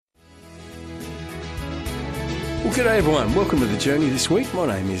Well, g'day everyone. Welcome to The Journey this week. My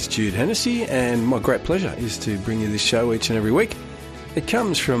name is Jude Hennessy, and my great pleasure is to bring you this show each and every week. It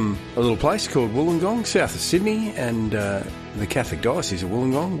comes from a little place called Wollongong, south of Sydney, and the Catholic Diocese of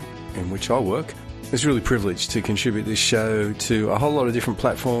Wollongong, in which I work. It's really privileged to contribute this show to a whole lot of different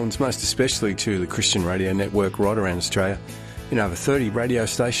platforms, most especially to the Christian radio network right around Australia. In over 30 radio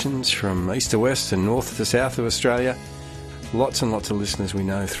stations from east to west and north to south of Australia. Lots and lots of listeners we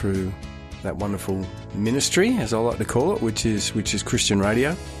know through that wonderful ministry, as I like to call it, which is Christian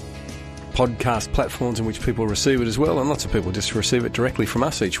radio. Podcast platforms in which people receive it as well, and lots of people just receive it directly from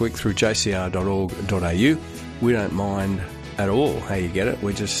us each week through jcr.org.au. We don't mind at all how you get it.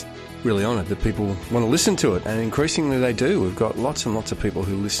 We're just really honoured that people want to listen to it, and increasingly they do. We've got lots and lots of people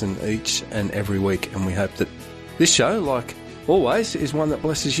who listen each and every week, and we hope that this show, like always, is one that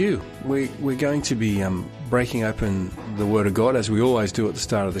blesses you. We're going to be breaking open the Word of God, as we always do at the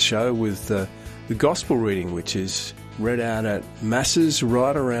start of the show, with the Gospel reading, which is read out at Masses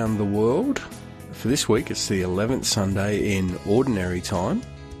right around the world. For this week, it's the 11th Sunday in Ordinary Time.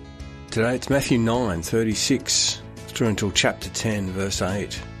 Today it's Matthew 9:36 through until chapter 10, verse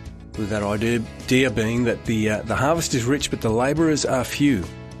 8, with that idea being that the harvest is rich, but the labourers are few.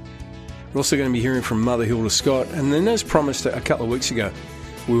 We're also going to be hearing from Mother Hilda Scott, and then as promised a couple of weeks ago,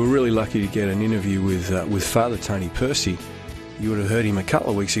 we were really lucky to get an interview with Fr Tony Percy. You would have heard him a couple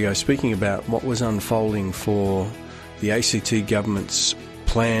of weeks ago speaking about what was unfolding for the ACT government's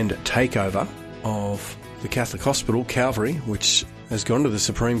planned takeover of the Catholic hospital, Calvary, which has gone to the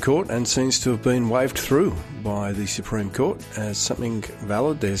Supreme Court and seems to have been waved through by the Supreme Court as something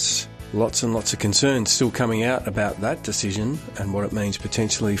valid. There's lots and lots of concerns still coming out about that decision and what it means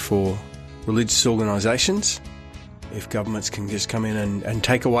potentially for religious organisations if governments can just come in and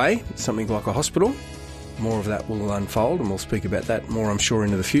take away something like a hospital. More of that will unfold, and we'll speak about that more, I'm sure,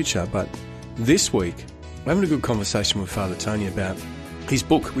 into the future. But this week, we're having a good conversation with Fr Tony about his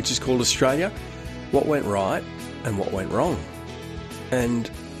book, which is called Australia, What Went Right and What Went Wrong.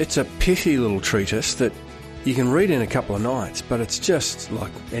 And it's a pithy little treatise that you can read in a couple of nights, but it's just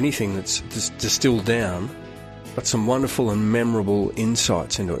like anything that's just distilled down, but some wonderful and memorable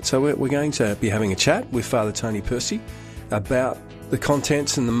insights into it. So we're going to be having a chat with Fr Tony Percy about the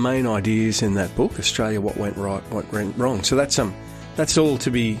contents and the main ideas in that book, Australia, What Went Right, What Went Wrong. So that's all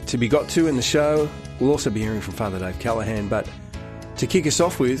to be got to in the show. We'll also be hearing from Father Dave Callahan, but to kick us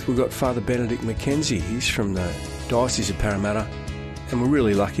off with, we've got Father Benedict Mackenzie. He's from the Diocese of Parramatta, and we're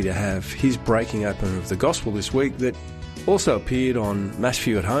really lucky to have his breaking open of the Gospel this week that also appeared on Mass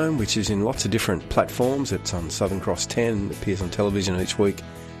View at Home, which is in lots of different platforms. It's on Southern Cross 10, it appears on television each week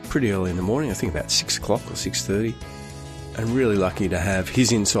pretty early in the morning, I think about 6 o'clock or 6:30. And really lucky to have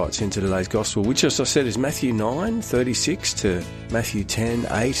his insights into today's Gospel, which, as I said, is Matthew 9:36 to Matthew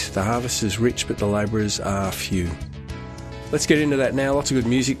 10:8. The harvest is rich, but the labourers are few. Let's get into that now. Lots of good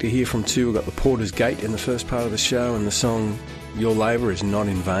music to hear from too. We've got the Porter's Gate in the first part of the show, and the song Your Labour is Not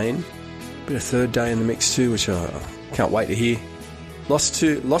in Vain. Bit of Third Day in the mix too, which I can't wait to hear. Lots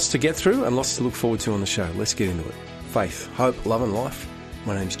to get through and lots to look forward to on the show. Let's get into it. Faith, hope, love and life.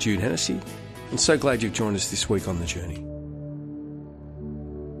 My name's Jude Hennessy, and so glad you've joined us this week on The Journey.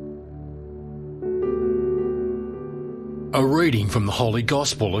 A reading from the Holy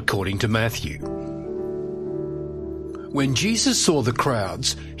Gospel according to Matthew. When Jesus saw the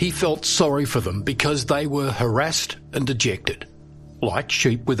crowds, he felt sorry for them because they were harassed and dejected, like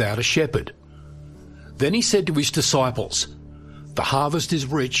sheep without a shepherd. Then he said to his disciples, "The harvest is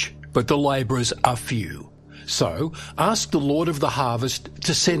rich, but the labourers are few. So ask the Lord of the harvest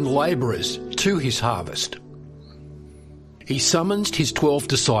to send labourers to his harvest." He summoned his 12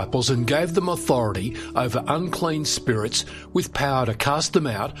 disciples and gave them authority over unclean spirits with power to cast them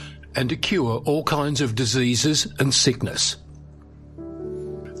out and to cure all kinds of diseases and sickness.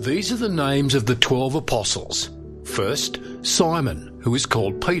 These are the names of the 12 apostles. First, Simon, who is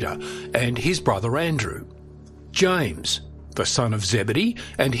called Peter, and his brother Andrew. James, the son of Zebedee,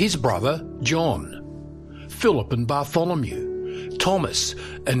 and his brother John. Philip and Bartholomew. Thomas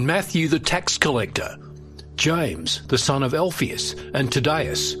and Matthew the tax collector. James, the son of Alphaeus, and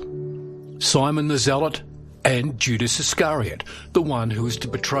Thaddeus, Simon the Zealot, and Judas Iscariot, the one who is to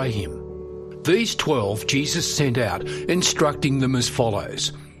betray him. These 12 Jesus sent out, instructing them as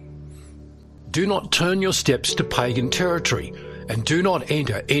follows: "Do not turn your steps to pagan territory, and do not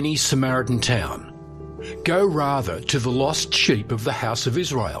enter any Samaritan town. Go rather to the lost sheep of the house of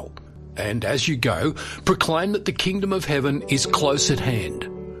Israel, and as you go, proclaim that the kingdom of heaven is close at hand.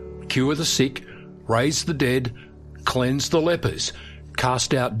 Cure the sick, raise the dead, cleanse the lepers,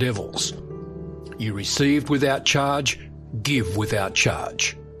 cast out devils. You received without charge, give without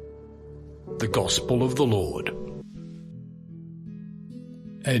charge." The Gospel of the Lord.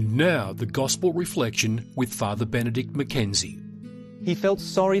 And now the Gospel Reflection with Father Benedict Mackenzie. He felt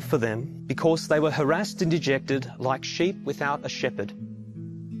sorry for them because they were harassed and dejected like sheep without a shepherd.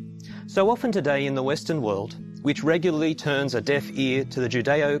 So often today in the Western world, which regularly turns a deaf ear to the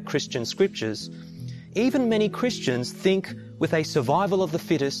Judeo-Christian scriptures, even many Christians think with a survival of the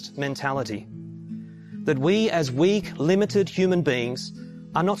fittest mentality, that we as weak, limited human beings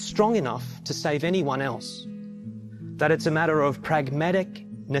are not strong enough to save anyone else, that it's a matter of pragmatic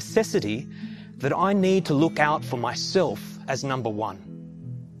necessity that I need to look out for myself as number one.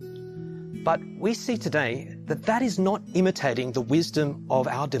 But we see today that that is not imitating the wisdom of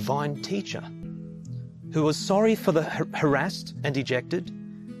our divine teacher, who was sorry for the harassed and dejected,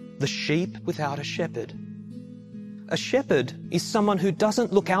 the sheep without a shepherd. A shepherd is someone who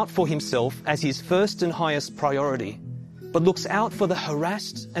doesn't look out for himself as his first and highest priority, but looks out for the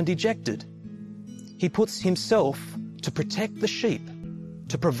harassed and dejected. He puts himself to protect the sheep,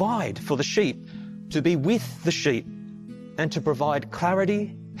 to provide for the sheep, to be with the sheep, and to provide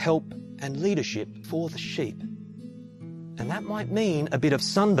clarity, help, and leadership for the sheep. And that might mean a bit of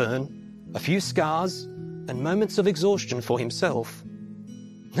sunburn, a few scars, and moments of exhaustion for himself.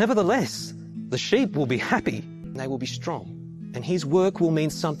 Nevertheless, the sheep will be happy, and they will be strong, and his work will mean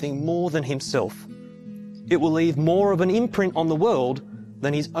something more than himself. It will leave more of an imprint on the world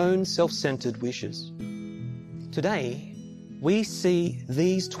than his own self-centered wishes. Today, we see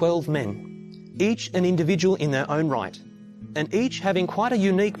these 12 men, each an individual in their own right, and each having quite a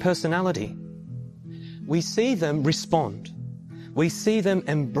unique personality. We see them respond. We see them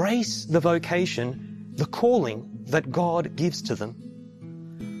embrace the vocation, the calling that God gives to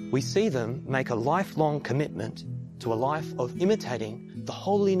them. We see them make a lifelong commitment to a life of imitating the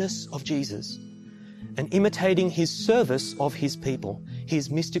holiness of Jesus and imitating his service of his people, his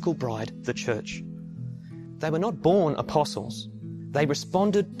mystical bride, the church. They were not born apostles. They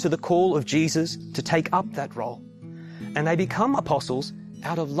responded to the call of Jesus to take up that role. And they become apostles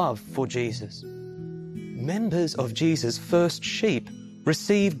out of love for Jesus. Members of Jesus' first sheep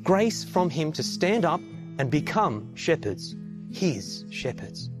receive grace from him to stand up and become shepherds, his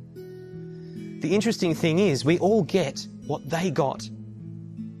shepherds. The interesting thing is we all get what they got.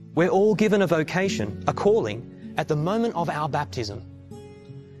 We're all given a vocation, a calling, at the moment of our baptism.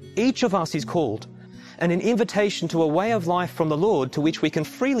 Each of us is called, and an invitation to a way of life from the Lord to which we can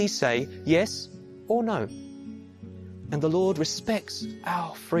freely say yes or no. And the Lord respects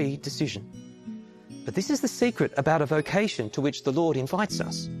our free decision. But this is the secret about a vocation to which the Lord invites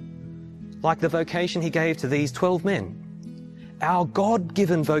us. Like the vocation he gave to these 12 men. Our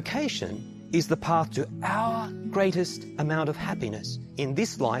God-given vocation is the path to our greatest amount of happiness in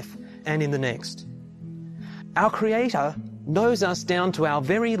this life and in the next. Our Creator knows us down to our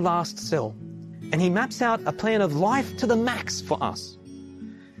very last cell, and he maps out a plan of life to the max for us.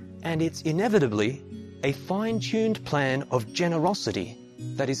 And it's inevitably a fine-tuned plan of generosity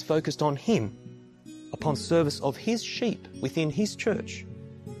that is focused on him, upon service of his sheep within his church,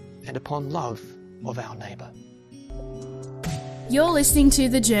 and upon love of our neighbour. You're listening to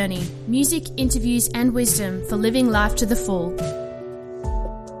The Journey, music, interviews and wisdom for living life to the full.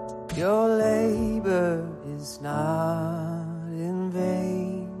 Your labour is not in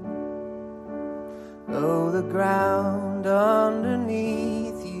vain, though the ground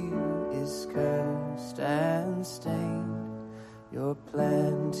underneath you is cursed and stained. Your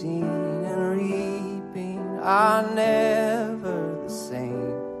planting and reaping are never the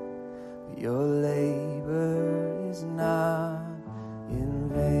same, but your labour is not in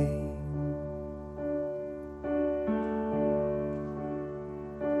vain.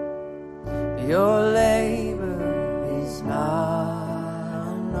 Your labour is not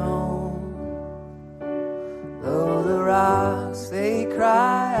unknown, though the rocks they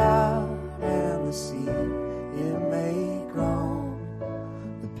cry out and the sea it may groan.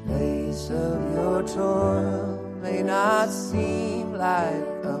 The place of your toil may not seem like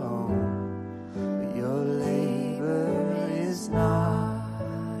a home, but your labor is not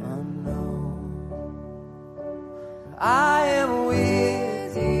unknown. I am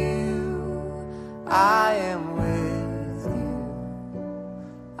with you, I am with you,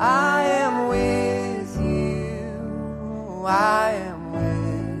 I am with you, I am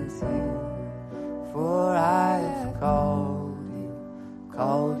with you, for I have called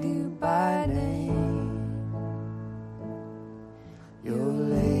you by name. Your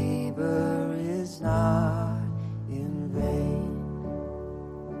labor is not in vain.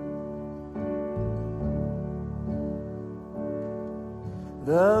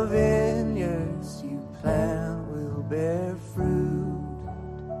 The vineyards you plant will bear fruit.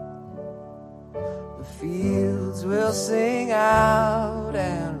 The fields will sing out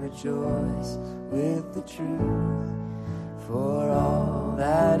and rejoice with the truth. For all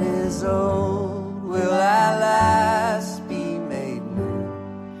that is old will at last be made new.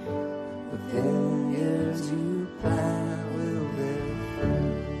 The vineyards you plant will bear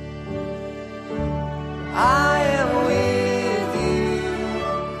fruit. I am with you.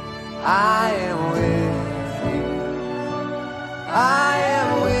 I am with you. I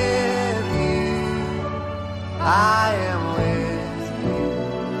am with you. I am with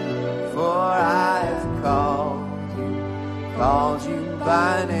you. For I've called you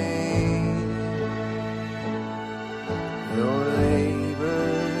by name. Your labor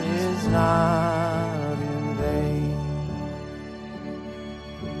is not in vain.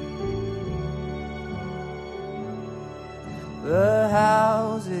 The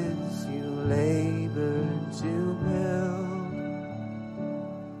houses you labor to build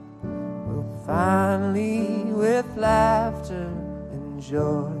will finally with laughter and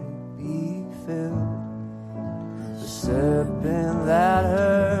joy be filled. The serpent that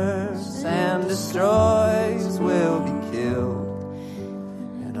hurts and destroys will be killed,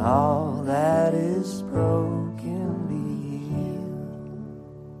 and all that is broken be healed.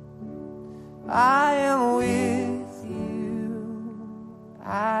 I am with you.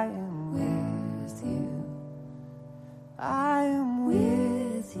 I am with you. I am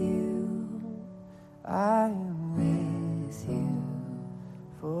with you. I am with you.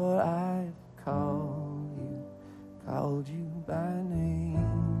 For I've called you by name.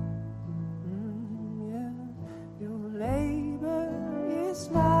 Yeah. Your labor is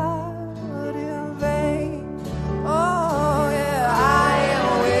not in vain. Oh yeah, I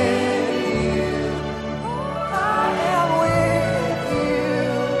am with you. I am with you.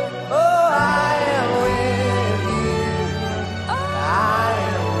 Oh, I am with you. I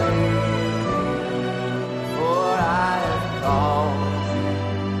am with you. For I have called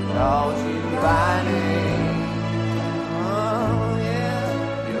you by name.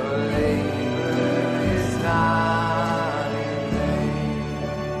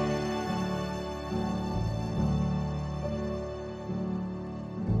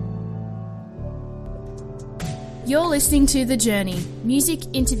 You're listening to The Journey, music,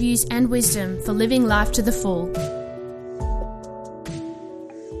 interviews and wisdom for living life to the full.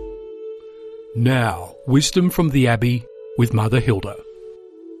 Now, wisdom from the Abbey with Mother Hilda.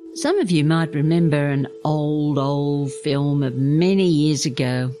 Some of you might remember an old film of many years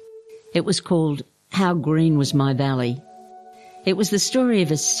ago. It was called How Green Was My Valley. It was the story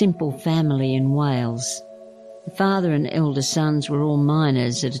of a simple family in Wales. The father and elder sons were all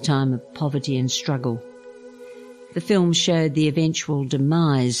miners at a time of poverty and struggle. The film showed the eventual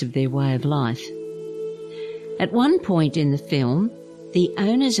demise of their way of life. At one point in the film, the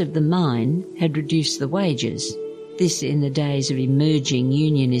owners of the mine had reduced the wages, this in the days of emerging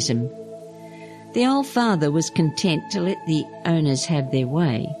unionism. The old father was content to let the owners have their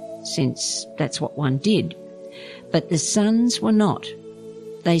way, since that's what one did. But the sons were not.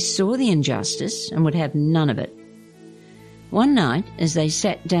 They saw the injustice and would have none of it. One night, as they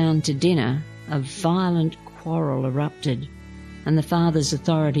sat down to dinner, a violent quarrel erupted, and the father's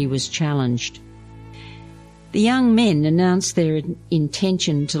authority was challenged. The young men announced their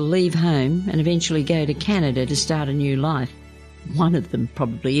intention to leave home and eventually go to Canada to start a new life. One of them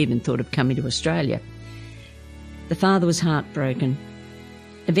probably even thought of coming to Australia. The father was heartbroken.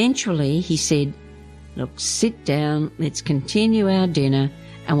 Eventually he said, "Look, sit down, let's continue our dinner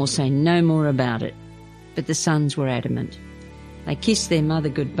and we'll say no more about it." But the sons were adamant. They kissed their mother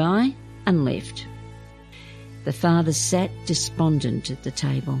goodbye and left. The father sat despondent at the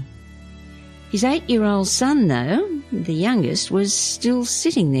table. His 8-year-old son, though, the youngest, was still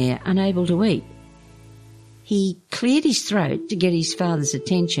sitting there, unable to eat. He cleared his throat to get his father's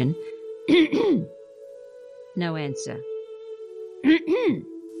attention. No answer.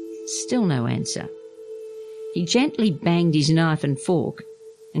 Still no answer. He gently banged his knife and fork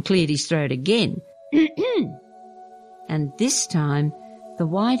and cleared his throat again. And this time the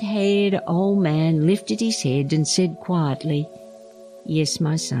white-haired old man lifted his head and said quietly, "Yes,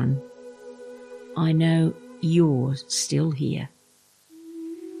 my son, I know you're still here."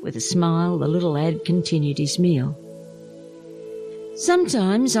 With a smile, the little lad continued his meal.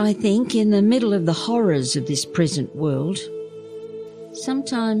 Sometimes I think, in the middle of the horrors of this present world,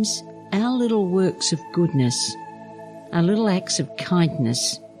 sometimes our little works of goodness, our little acts of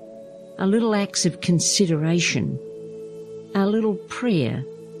kindness, our little acts of consideration, our little prayer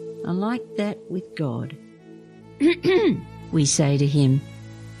are like that with God. We say to him,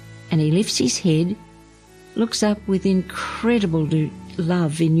 and he lifts his head, looks up with incredible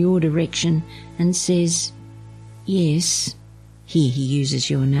love in your direction and says, yes, here he uses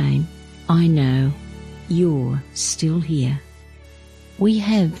your name, I know you're still here. We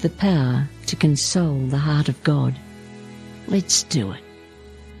have the power to console the heart of God. Let's do it.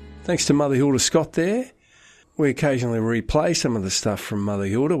 Thanks to Mother Hilda Scott there. We occasionally replay some of the stuff from Mother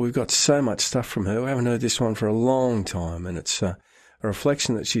Hilda. We've got so much stuff from her. We haven't heard this one for a long time, and it's a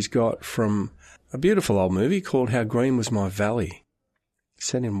reflection that she's got from a beautiful old movie called How Green Was My Valley.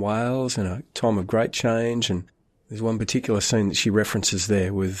 Set in Wales in a time of great change, and there's one particular scene that she references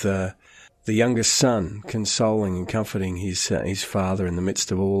there with the youngest son consoling and comforting his father in the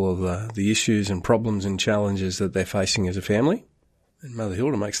midst of all of the issues and problems and challenges that they're facing as a family. And Mother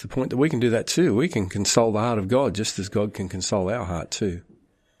Hilda makes the point that we can do that too. We can console the heart of God just as God can console our heart too.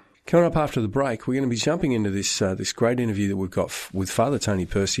 Coming up after the break, we're going to be jumping into this great interview that we've got with Fr Tony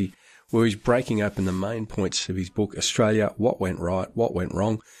Percy, where he's breaking open the main points of his book, Australia, What Went Right, What Went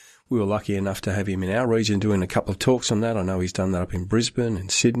Wrong. We were lucky enough to have him in our region doing a couple of talks on that. I know he's done that up in Brisbane, in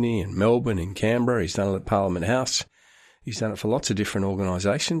Sydney, in Melbourne, in Canberra. He's done it at Parliament House. He's done it for lots of different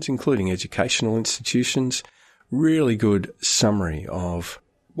organisations, including educational institutions. Really good summary of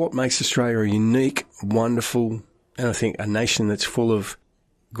what makes Australia a unique, wonderful, and I think a nation that's full of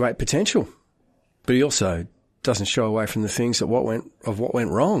great potential. But he also doesn't shy away from the things that what went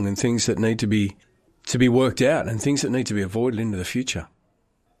wrong and things that need to be worked out and things that need to be avoided into the future.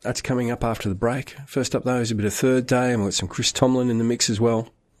 That's coming up after the break. First up, though, is a bit of Third Day, and we've got some Chris Tomlin in the mix as well.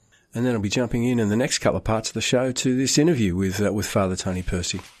 And then I'll be jumping in the next couple of parts of the show to this interview with Fr Tony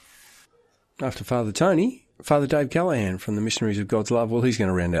Percy. After Father Tony, Father Dave Callahan from the Missionaries of God's Love, well, he's going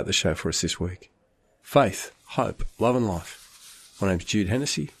to round out the show for us this week. Faith, hope, love and life. My name's Jude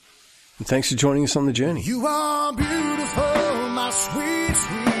Hennessy, and thanks for joining us on the journey. You are beautiful, my sweet,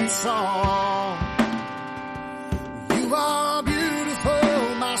 sweet song. You are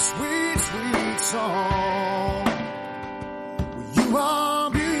beautiful, my sweet, sweet song. You are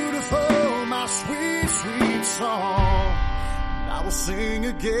beautiful, my sweet, sweet song. And I will sing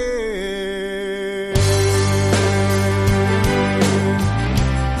again.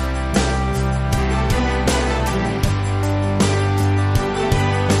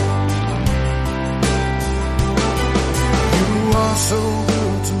 So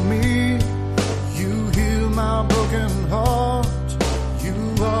good to me, you heal my broken heart, you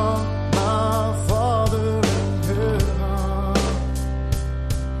are my Father in heaven.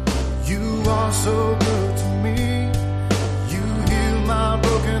 You are so good to me, you heal my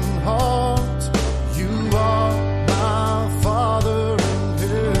broken heart, you are my Father in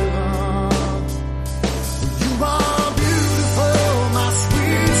heaven. You are beautiful, my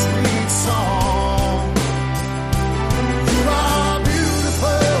sweet, sweet song.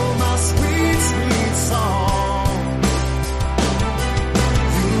 Sweet,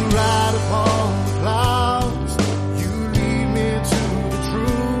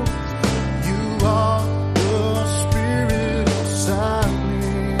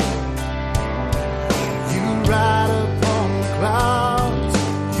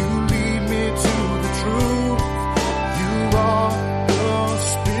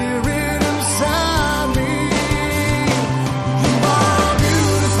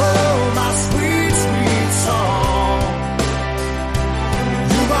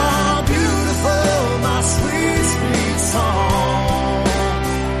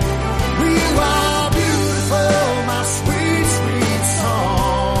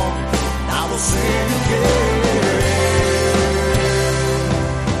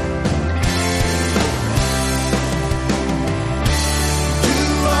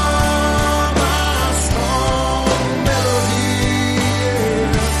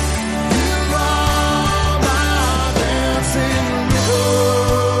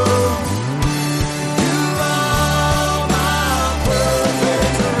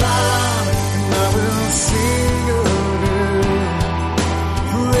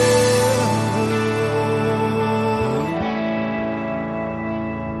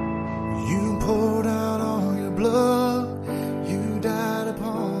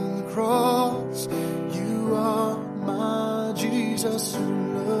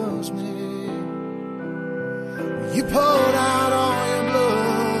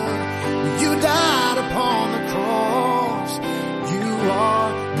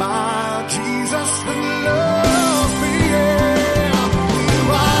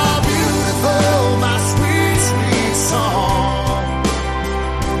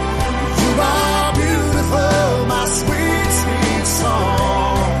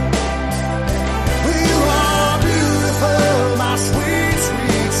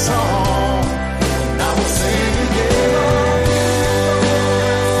 sweet song, I will sing again.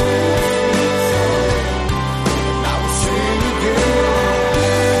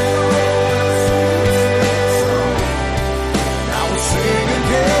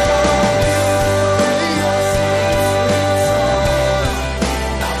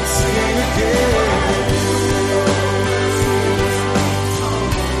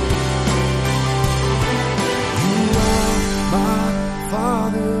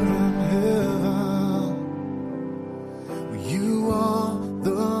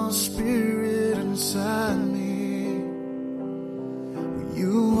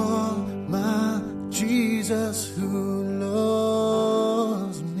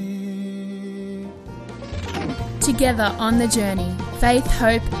 Together on the journey, faith,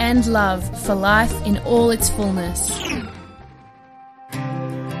 hope and love for life in all its fullness.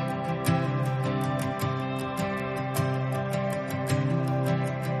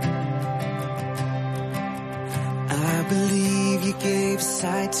 I believe you gave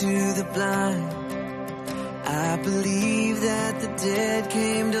sight to the blind. I believe that the dead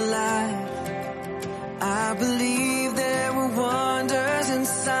came to life. I believe there were wonders and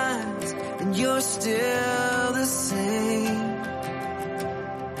signs, and you're still the same.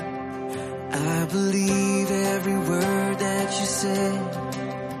 I believe every word that you said.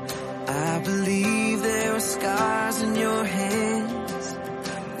 I believe there are scars in your hands,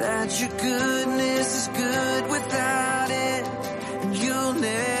 that your goodness is good without it, and you'll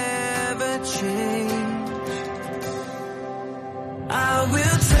never change. I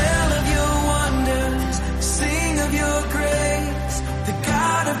will tell of your wonders, sing of your grace. The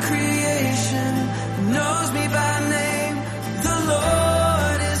God of creation knows me by name. The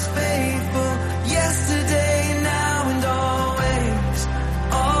Lord is faithful, yesterday, now, and always,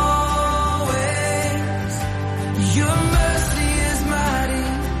 always. Your mercy is mighty,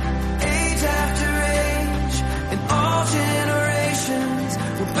 age after age, and all generations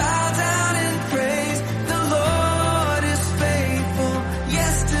will bow down and praise. The Lord is faithful,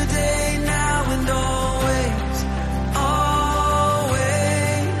 yesterday, now, and always, always.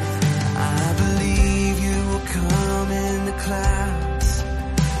 I believe you will come in the clouds.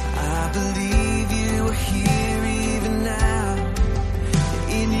 I believe you are here even now.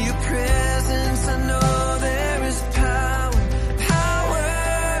 In your presence I know there is power,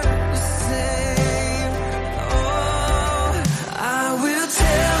 power to save. Oh, I will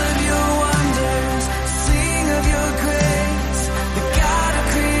tell of your wonders, sing of your grace. The God of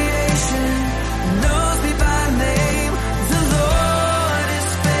creation knows me by name. The Lord is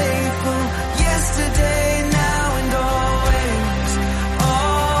faithful, yesterday, now, and always,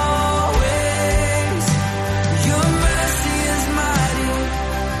 always. Your mercy is mighty,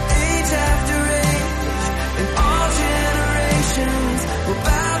 age after age, and all generations will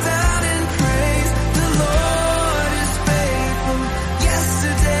bow down and praise. The Lord is faithful,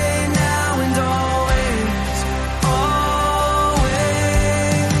 yesterday, now, and always, always.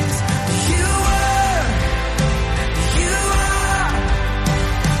 You were, you are,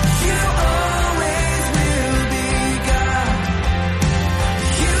 you always will be God.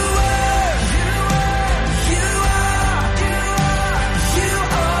 You were, you are, you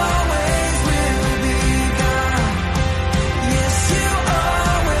always will be God. Yes, you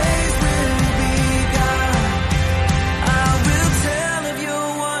always will be God. I will tell of your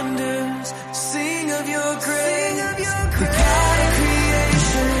wonders, sing of your grace. The God of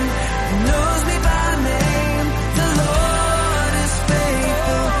creation knows me by name. The Lord is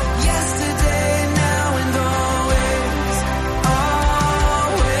faithful, yesterday, now, and always,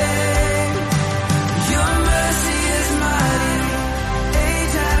 always. Your mercy is mighty,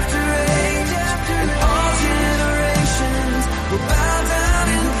 age after age, and all generations will bow down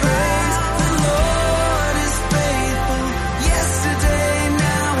and praise. The Lord is faithful, yesterday,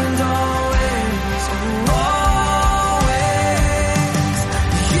 now, and always, always.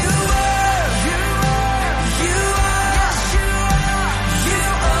 You were, you are, you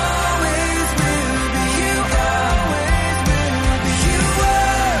always will be God. You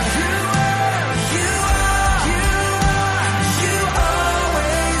were, you are, you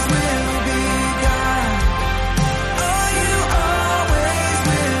always will be God. Oh, you always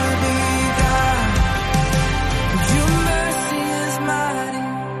will be God. Your mercy is mighty,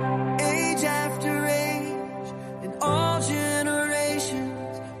 age after age, and all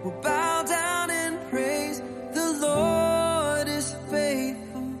generations will bow down and praise. The Lord is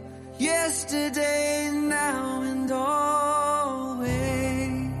faithful, yesterday, now, and always.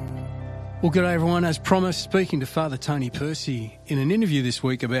 Well, good day, everyone. As promised, speaking to Fr Tony Percy in an interview this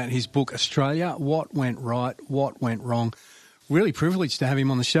week about his book, Australia, What Went Right, What Went Wrong. Really privileged to have him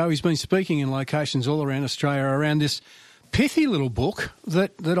on the show. He's been speaking in locations all around Australia around this pithy little book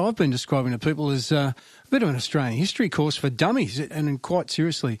that I've been describing to people as a bit of an Australian history course for dummies. And quite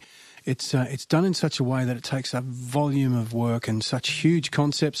seriously, it's done in such a way that it takes a volume of work and such huge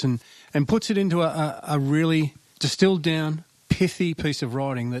concepts and puts it into a really distilled down, pithy piece of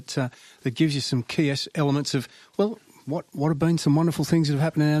writing that gives you some key elements of, well, what have been some wonderful things that have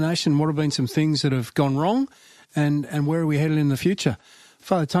happened in our nation, what have been some things that have gone wrong, and where are we headed in the future.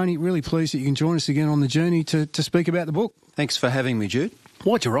 Fr Tony, really pleased that you can join us again on the journey to speak about the book. Thanks for having me, Jude.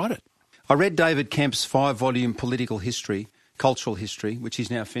 Why'd you write it? I read David Kemp's 5-volume political history, cultural history, which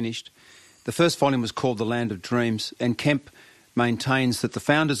he's now finished. The first volume was called The Land of Dreams, and Kemp maintains that the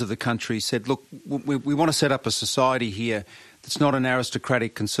founders of the country said, look, we want to set up a society here that's not an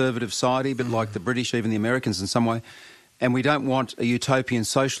aristocratic conservative society, but like the British, even the Americans in some way. And we don't want a utopian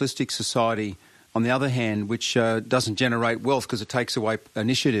socialistic society, on the other hand, which doesn't generate wealth because it takes away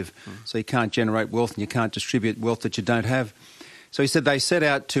initiative. So you can't generate wealth and you can't distribute wealth that you don't have. So he said they set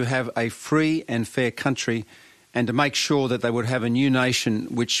out to have a free and fair country and to make sure that they would have a new nation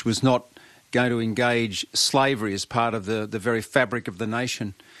which was not going to engage slavery as part of the very fabric of the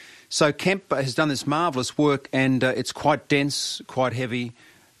nation. So Kemp has done this marvellous work, and it's quite dense, quite heavy.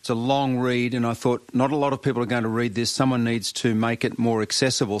 It's a long read, and I thought not a lot of people are going to read this. Someone needs to make it more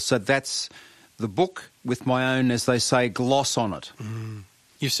accessible. So that's the book with my own, as they say, gloss on it.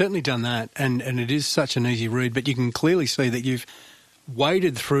 You've certainly done that, and it is such an easy read, but you can clearly see that you've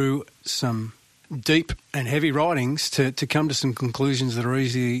waded through some deep and heavy writings to come to some conclusions that are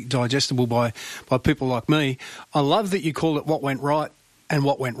easily digestible by people like me. I love that you called it What Went Right and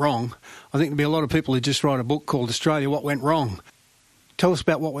What Went Wrong. I think there'd be a lot of people who just write a book called Australia, What Went Wrong. Tell us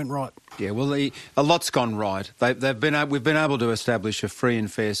about what went right. Yeah, well, a lot's gone right. We've been able to establish a free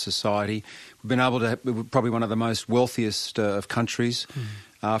and fair society. We've been able to, we're probably one of the most wealthiest of countries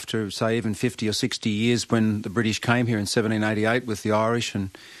after, say, even 50 or 60 years when the British came here in 1788 with the Irish and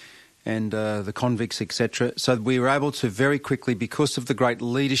the convicts, etc. So we were able to very quickly, because of the great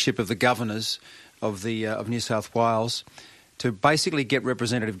leadership of the governors of New South Wales, to basically get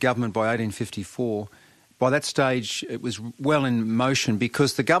representative government by 1854. By that stage, it was well in motion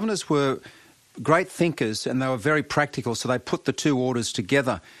because the governors were great thinkers and they were very practical, so they put the two orders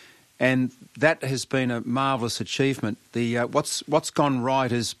together. And that has been a marvellous achievement. What's gone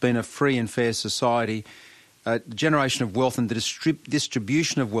right has been a free and fair society. The generation of wealth and the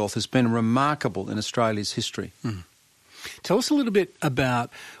distribution of wealth has been remarkable in Australia's history. Tell us a little bit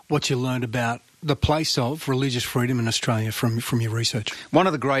about what you learned about the place of religious freedom in Australia from your research. One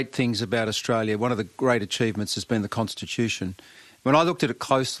of the great things about Australia, one of the great achievements has been the Constitution. When I looked at it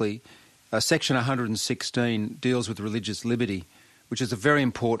closely, Section 116 deals with religious liberty, which is a very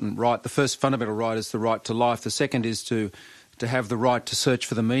important right. The first fundamental right is the right to life. The second is to have the right to search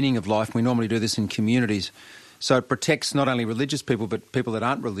for the meaning of life. We normally do this in communities. So it protects not only religious people but people that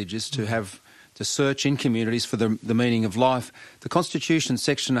aren't religious to search in communities for the meaning of life. The Constitution,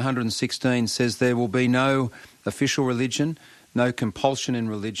 Section 116, says there will be no official religion, no compulsion in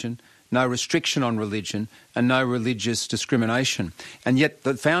religion, no restriction on religion, and no religious discrimination. And yet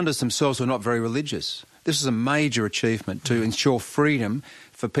the founders themselves were not very religious. This is a major achievement to ensure freedom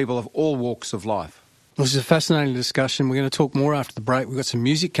for people of all walks of life. Well, this is a fascinating discussion. We're going to talk more after the break. We've got some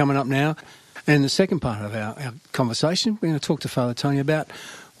music coming up now. And in the second part of our conversation, we're going to talk to Fr Tony about,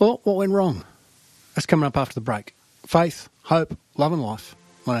 well, what went wrong. That's coming up after the break. Faith, hope, love and life.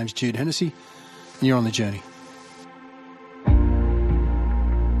 My name's Jude Hennessy, and you're on The Journey.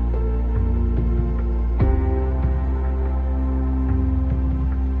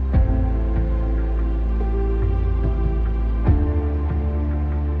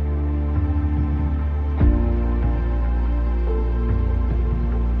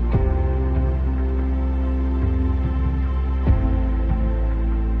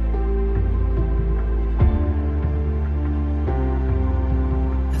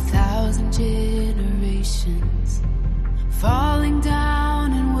 Generations falling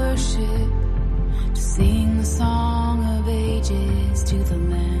down in worship to sing the song of ages to the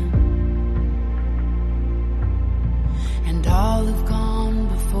Lamb. And all who've gone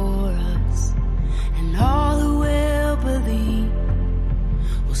before us and all who will believe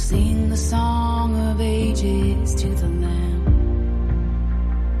will sing the song of ages to the Lamb.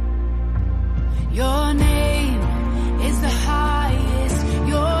 Your name is the highest,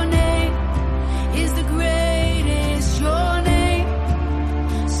 your name is the greatest, your name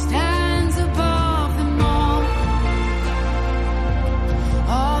stands above them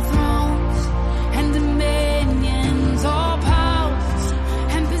all thrones and dominions, all powers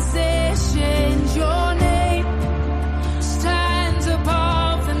and possessions, your name stands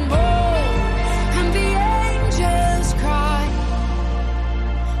above them all, and the angels cry,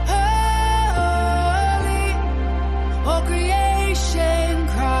 holy,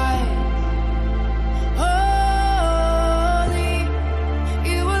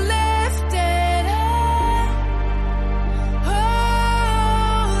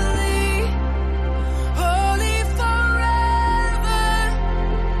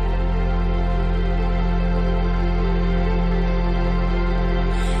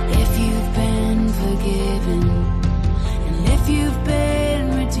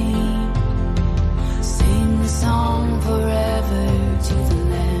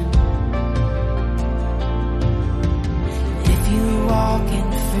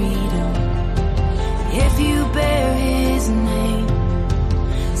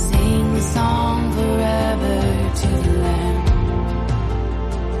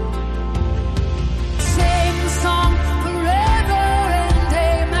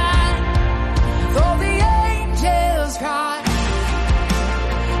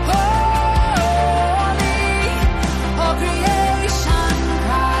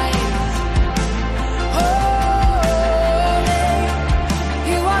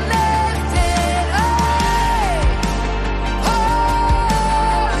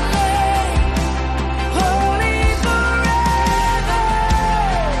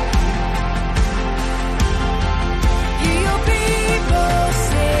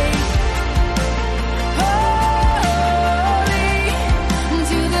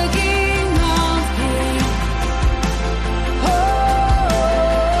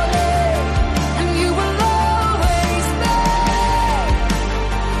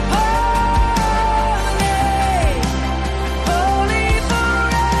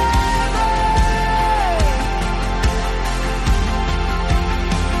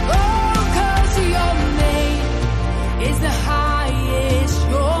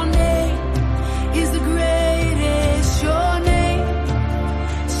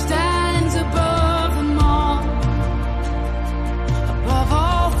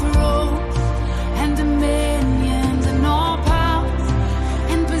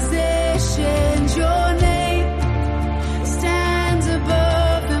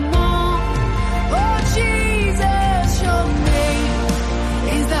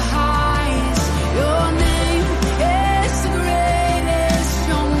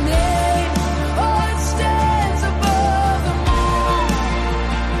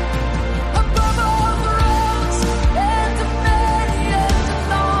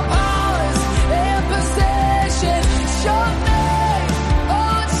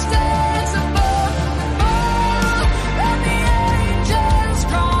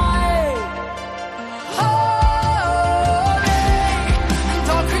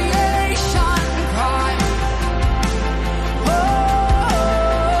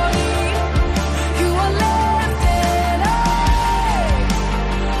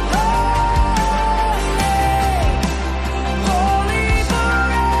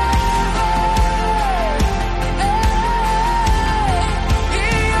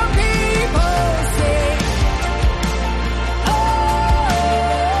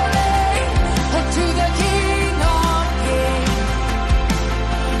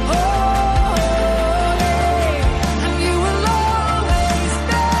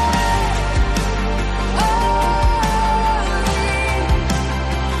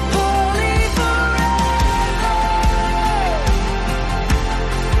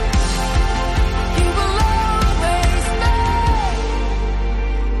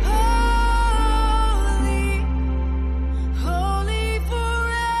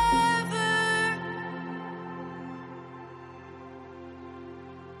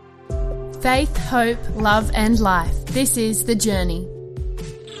 Faith, hope, love and life. This is The Journey.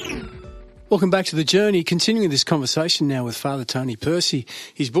 Welcome back to The Journey, continuing this conversation now with Fr Tony Percy.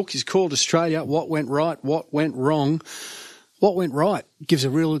 His book is called Australia, What Went Right, What Went Wrong. What Went Right gives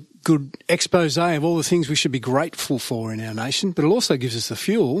a real good expose of all the things we should be grateful for in our nation, but it also gives us the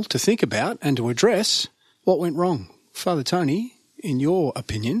fuel to think about and to address what went wrong. Fr Tony, in your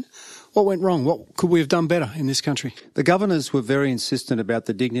opinion, what went wrong? What could we have done better in this country? The governors were very insistent about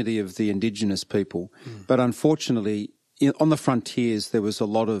the dignity of the Indigenous people, but unfortunately, on the frontiers, there was a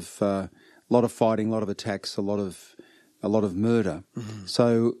lot of fighting, a lot of attacks, a lot of murder. Mm-hmm.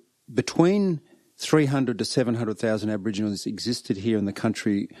 So between 300 to 700,000 Aboriginals existed here in the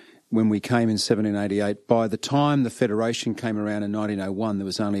country when we came in 1788. By the time the Federation came around in 1901, there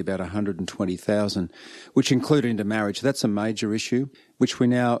was only about 120,000, which included intermarriage. That's a major issue, which we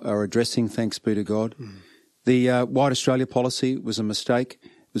now are addressing, thanks be to God. Mm. The White Australia policy was a mistake.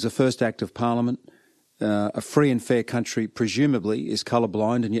 It was the first act of Parliament. A free and fair country, presumably, is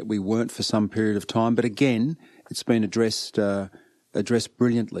colourblind, and yet we weren't for some period of time. But again, it's been addressed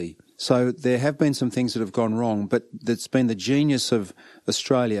brilliantly. So there have been some things that have gone wrong, but it's been the genius of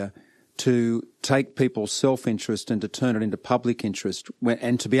Australia to take people's self-interest and to turn it into public interest,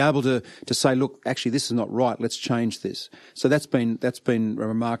 and to be able to say, look, actually, this is not right. Let's change this. So that's been a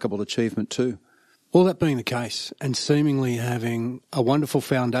remarkable achievement too. All that being the case, and seemingly having a wonderful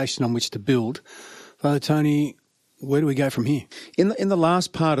foundation on which to build, Fr Tony, where do we go from here? In the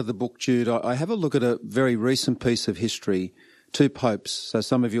last part of the book, Jude, I have a look at a very recent piece of history. Two popes. So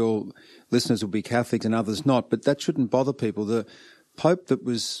some of your listeners will be Catholics and others not, but that shouldn't bother people. The pope that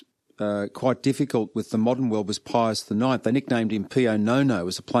was quite difficult with the modern world was Pius IX. They nicknamed him Pio Nono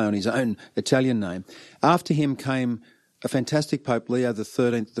as a play on his own Italian name. After him came a fantastic Pope, Leo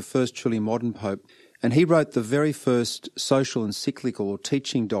XIII, the first truly modern pope, and he wrote the very first social encyclical or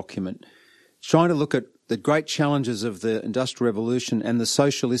teaching document, trying to look at the great challenges of the Industrial Revolution and the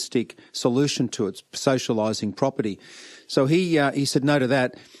socialistic solution to it, socialising property. So he said no to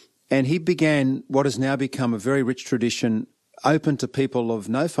that, and he began what has now become a very rich tradition, open to people of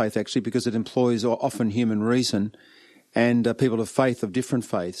no faith actually, because it employs often human reason and people of faith, of different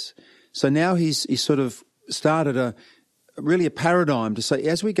faiths. So now he's sort of started a paradigm to say,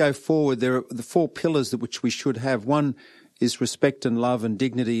 as we go forward, there are the four pillars which we should have. One is respect and love and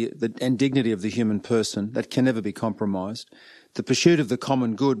dignity, and dignity of the human person. That can never be compromised. The pursuit of the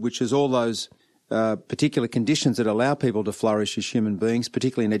common good, which is all those particular conditions that allow people to flourish as human beings,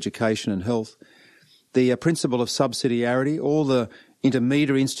 particularly in education and health. The principle of subsidiarity, all the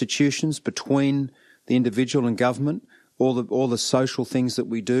intermediary institutions between the individual and government, all the social things that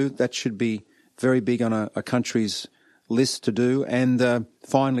we do, that should be very big on a country's list to do. And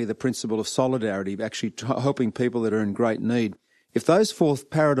finally, the principle of solidarity, actually helping people that are in great need. If those four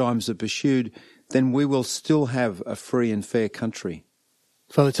paradigms are pursued, then we will still have a free and fair country.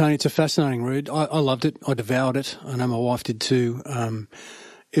 Fr Tony, it's a fascinating read. I loved it. I devoured it. I know my wife did too.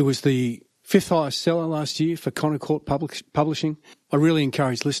 It was the 5th highest seller last year for Connor Court Publishing. I really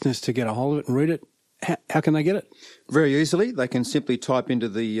encourage listeners to get a hold of it and read it. How can they get it? Very easily. They can simply type into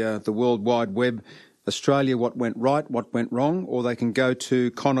the World Wide Web, Australia, what went right, what went wrong, or they can go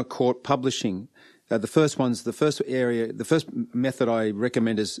to Connor Court Publishing. The first method I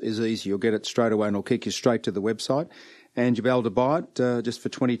recommend is easy. You'll get it straight away and it'll kick you straight to the website. And you'll be able to buy it just for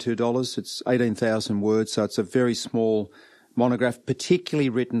 $22. It's 18,000 words, so it's a very small monograph, particularly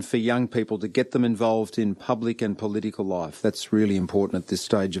written for young people to get them involved in public and political life. That's really important at this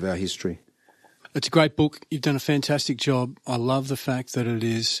stage of our history. It's a great book. You've done a fantastic job. I love the fact that it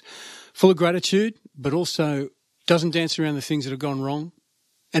is full of gratitude, but also doesn't dance around the things that have gone wrong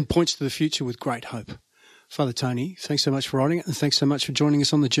and points to the future with great hope. Fr Tony, thanks so much for writing it, and thanks so much for joining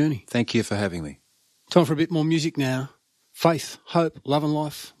us on The Journey. Thank you for having me. Time for a bit more music now. Faith, hope, love and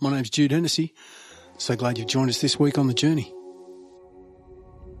life. My name's Jude Hennessy. So glad you've joined us this week on The Journey.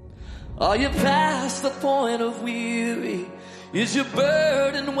 Are you past the point of weary? Is your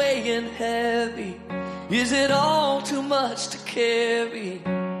burden weighing heavy? Is it all too much to carry?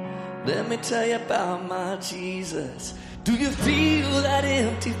 Let me tell you about my Jesus. Do you feel that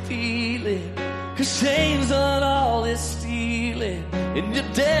empty feeling? 'Cause shame's done all it's stealing, and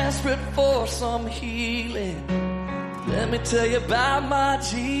you're desperate for some healing. Let me tell you about my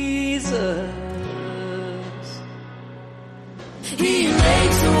Jesus. He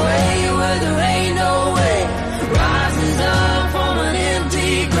makes a way where there ain't no way, rises up from an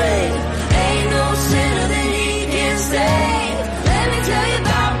empty grave. Ain't no sinner that he can save. Let me tell you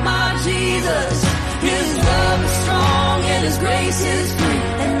about my Jesus. His love is strong and his grace is free.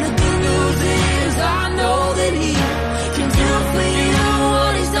 And the good news is I know that he can do for you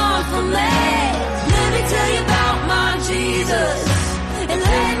what he's done for me.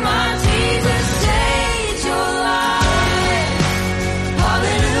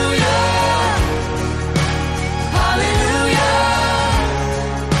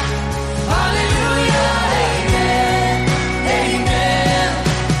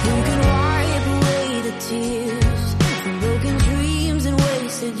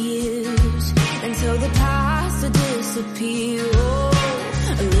 wasted years until the past would disappear. Oh,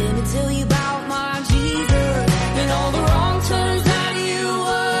 let me tell you about my Jesus and all the wrong turns that you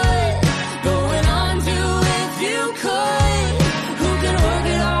would go and undo if you could. Who can work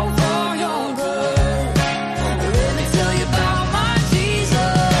it all for your good? Let me tell you about my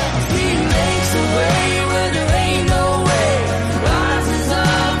Jesus. He makes a way where there ain't no way, rises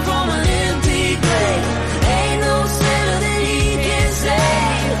up from an empty grave. Ain't no sinner that he can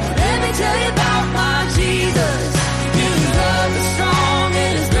save. Let me tell you about my Jesus. His love is strong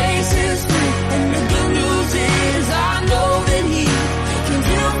and his grace is free. And the good news is I know that he can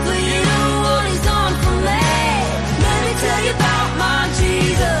do for you what he's done for me. Let me tell you about my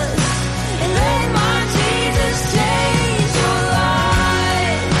Jesus. And let my Jesus change your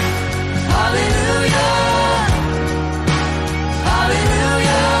life. Hallelujah.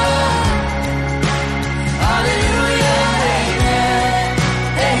 Hallelujah. Hallelujah. Amen.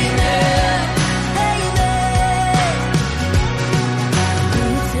 Amen. Amen.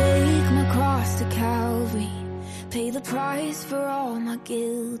 Will you take my cross to Calvary? Pay the price for all my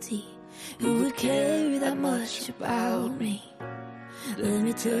guilty. Who would care that much about me? Let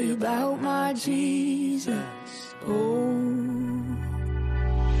me tell you about my Jesus. Oh,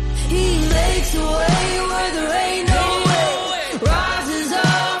 he makes a way where there ain't no way, rises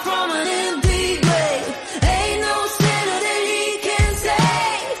up from an empty grave. Ain't no sinner that he can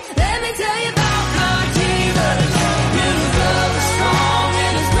save. Let me tell you about my Jesus. His love is strong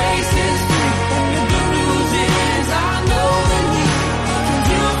and his grace is free. And the good news is I know that he can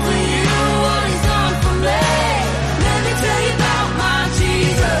do for you what he's done for me. Let me tell you about my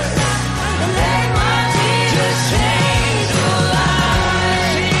Jesus. And let my Jesus change your life.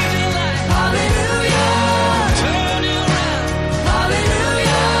 Hallelujah. Turn you around.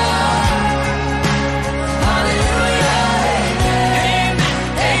 Hallelujah. Hallelujah. Amen.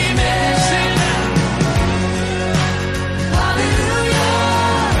 Amen. Hallelujah.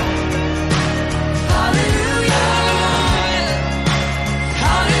 Hallelujah.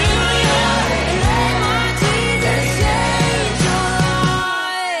 Hallelujah. Let my Jesus change your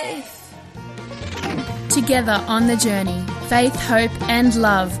life. Together on the journey, faith, hope and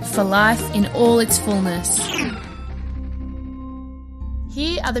love for life in all its fullness.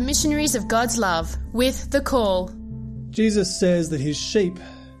 Here are the missionaries of God's love with The Call. Jesus says that his sheep,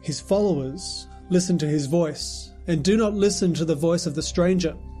 his followers, listen to his voice and do not listen to the voice of the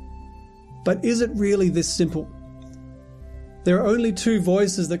stranger. But is it really this simple? There are only two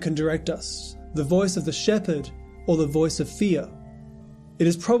voices that can direct us, the voice of the shepherd or the voice of fear. It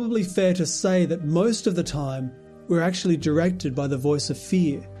is probably fair to say that most of the time we're actually directed by the voice of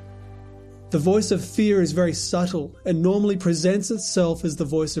fear. The voice of fear is very subtle and normally presents itself as the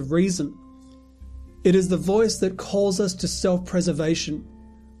voice of reason. It is the voice that calls us to self-preservation,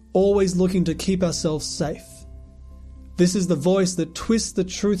 always looking to keep ourselves safe. This is the voice that twists the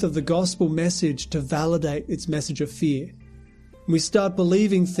truth of the gospel message to validate its message of fear. We start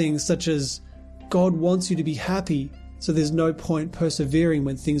believing things such as, God wants you to be happy, so there's no point persevering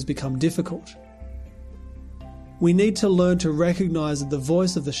when things become difficult. We need to learn to recognize that the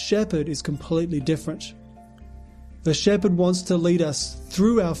voice of the shepherd is completely different. The shepherd wants to lead us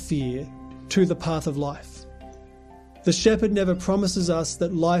through our fear to the path of life. The shepherd never promises us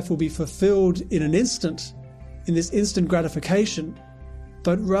that life will be fulfilled in an instant, in this instant gratification,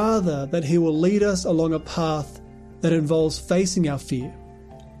 but rather that he will lead us along a path that involves facing our fear.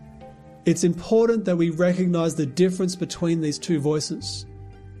 It's important that we recognize the difference between these two voices.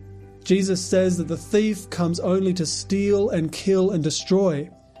 Jesus says that the thief comes only to steal and kill and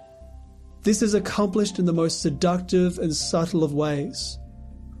destroy. This is accomplished in the most seductive and subtle of ways,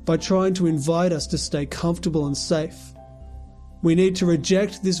 by trying to invite us to stay comfortable and safe. We need to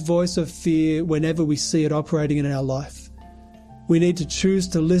reject this voice of fear whenever we see it operating in our life. We need to choose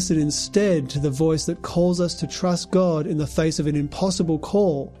to listen instead to the voice that calls us to trust God in the face of an impossible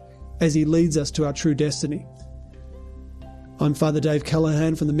call as he leads us to our true destiny. I'm Father Dave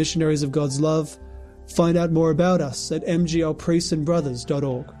Callahan from the Missionaries of God's Love. Find out more about us at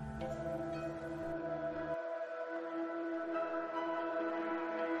mglpriestsandbrothers.org.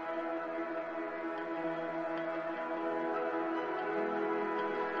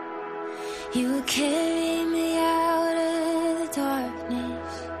 You will carry me out of the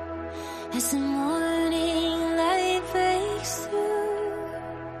darkness as the morning light breaks through.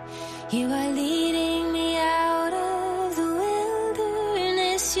 You are leading me out of the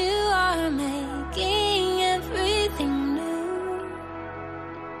wilderness. You are making everything new.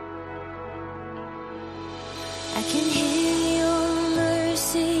 I can hear your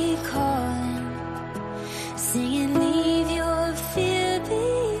mercy calling, singing, leave your fear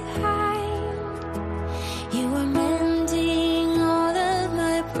behind.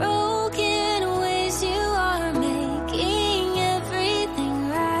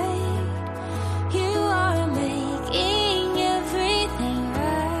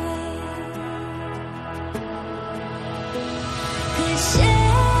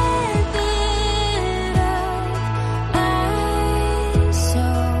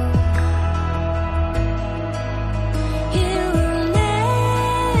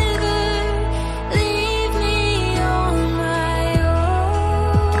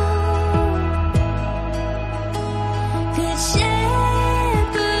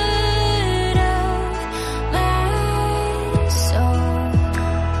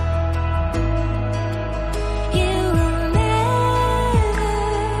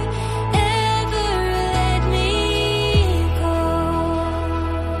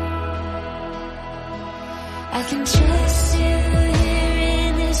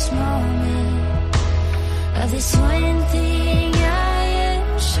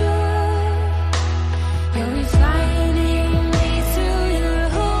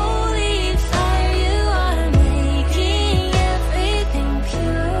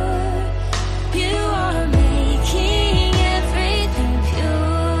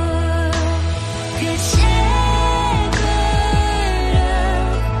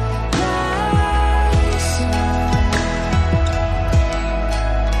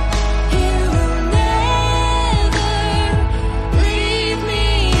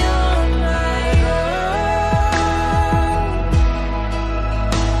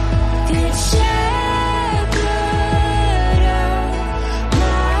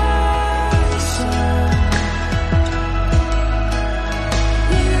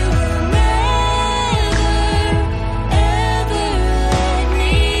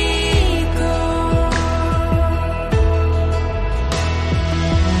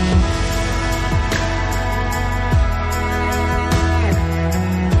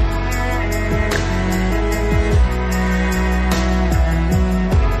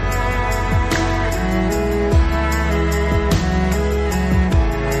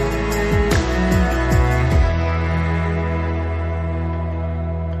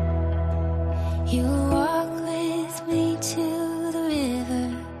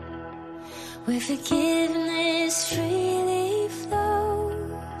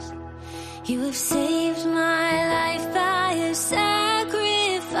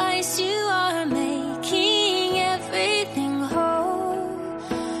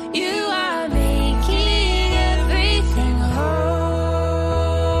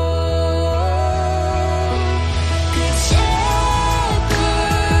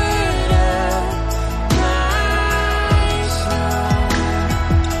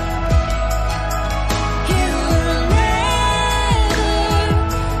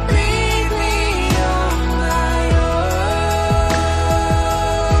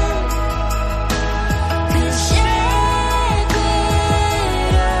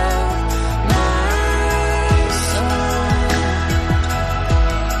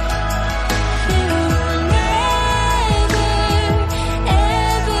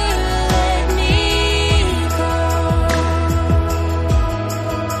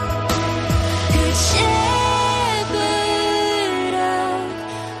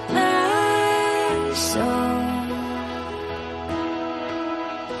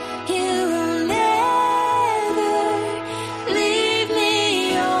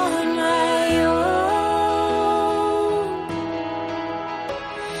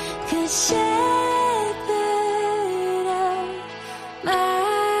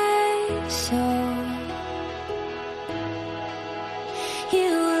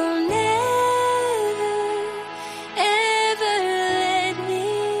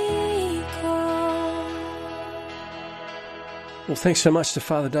 Well, thanks so much to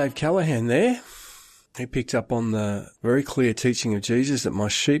Father Dave Callahan there. He picked up on the very clear teaching of Jesus that my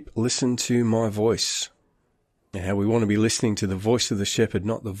sheep listen to my voice. And how we want to be listening to the voice of the shepherd,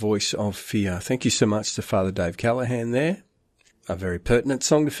 not the voice of fear. Thank you so much to Father Dave Callahan there. A very pertinent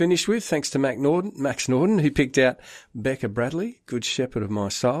song to finish with. Thanks to Max Norden, who picked out Becca Bradley, Good Shepherd of My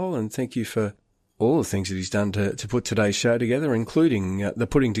Soul. And thank you for all the things that he's done to put today's show together, including the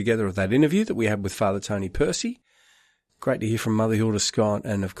putting together of that interview that we had with Father Tony Percy. Great to hear from Mother Hilda Scott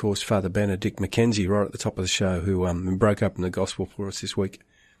and, of course, Father Benedict Mackenzie right at the top of the show, who broke up in the gospel for us this week.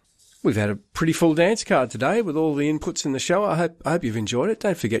 We've had a pretty full dance card today with all the inputs in the show. I hope you've enjoyed it.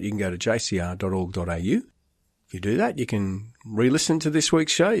 Don't forget you can go to jcr.org.au. If you do that, you can re-listen to this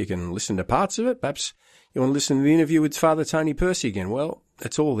week's show. You can listen to parts of it. Perhaps you want to listen to the interview with Father Tony Percy again. Well,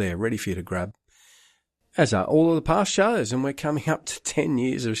 it's all there, ready for you to grab. As are all of the past shows, and we're coming up to 10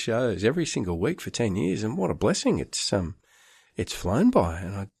 years of shows every single week for 10 years, and what a blessing. It's flown by,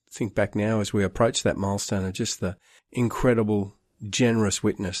 and I think back now as we approach that milestone of just the incredible, generous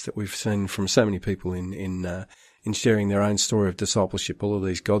witness that we've seen from so many people in sharing their own story of discipleship, all of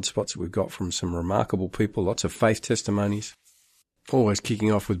these God spots that we've got from some remarkable people, lots of faith testimonies. Always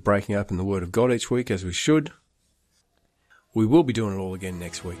kicking off with breaking open the Word of God each week, as we should. We will be doing it all again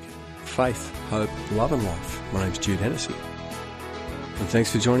next week. Faith, hope, love and life. My name's Jude Hennessy. And thanks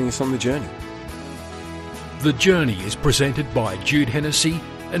for joining us on The Journey. The Journey is presented by Jude Hennessy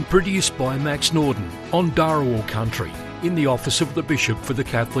and produced by Max Norden on Dharawal country in the office of the Bishop for the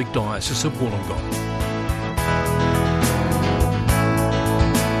Catholic Diocese of Wollongong.